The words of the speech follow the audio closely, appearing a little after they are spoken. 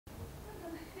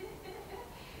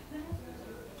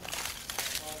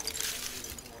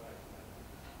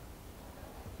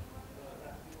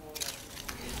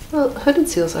Well, hooded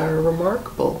seals are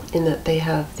remarkable in that they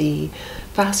have the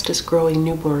fastest growing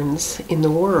newborns in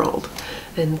the world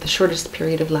and the shortest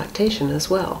period of lactation as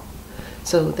well.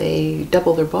 So they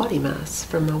double their body mass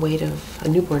from a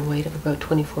newborn weight of about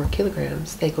 24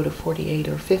 kilograms. They go to 48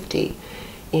 or 50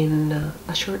 in a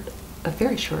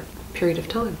very short period of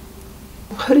time.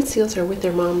 Hooded seals are with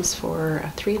their moms for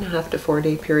a 3.5 to 4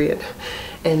 day period,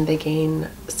 and they gain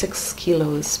 6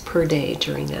 kilos per day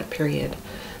during that period.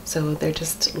 So they're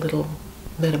just little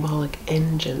metabolic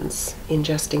engines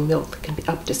ingesting milk that can be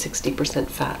up to 60%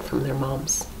 fat from their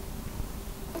moms.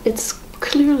 It's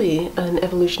clearly an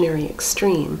evolutionary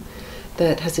extreme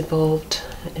that has evolved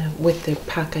with the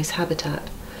pack ice habitat.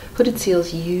 Hooded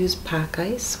seals use pack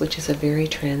ice, which is a very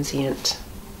transient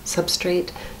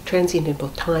substrate, transient in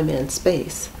both time and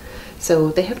space. So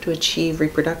they have to achieve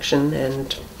reproduction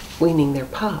and weaning their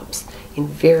pups in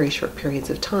very short periods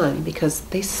of time because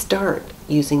they start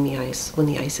using the ice when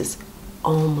the ice is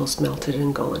almost melted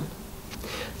and gone.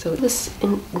 So this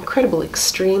incredible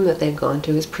extreme that they've gone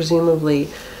to is presumably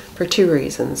for two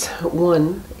reasons.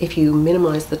 One, if you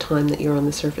minimize the time that you're on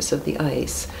the surface of the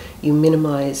ice, you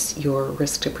minimize your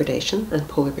risk to predation, and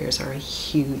polar bears are a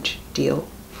huge deal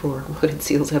for hooded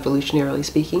seals evolutionarily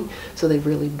speaking, so they've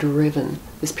really driven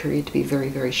this period to be very,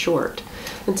 very short.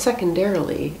 And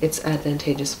secondarily, it's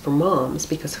advantageous for moms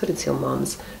because hooded seal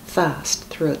moms fast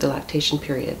throughout the lactation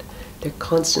period. They're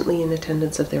constantly in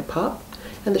attendance of their pup,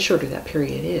 and the shorter that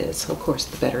period is, of course,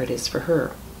 the better it is for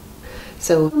her.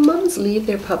 So moms leave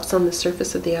their pups on the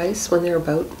surface of the ice when they're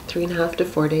about 3.5 to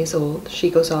 4 days old. She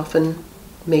goes off and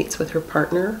mates with her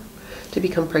partner to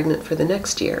become pregnant for the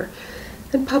next year.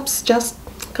 And pups just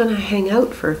kind of hang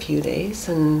out for a few days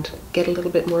and get a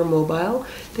little bit more mobile.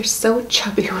 They're so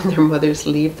chubby when their mothers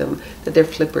leave them that their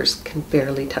flippers can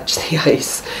barely touch the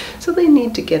ice. So they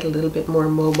need to get a little bit more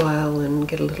mobile and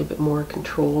get a little bit more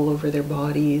control over their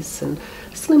bodies and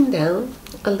slim down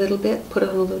a little bit, put on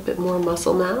a little bit more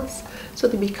muscle mass so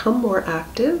they become more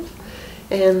active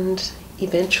and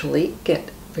eventually get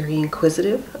very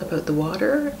inquisitive about the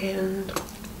water, and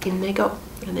in they go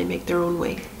and they make their own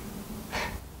way.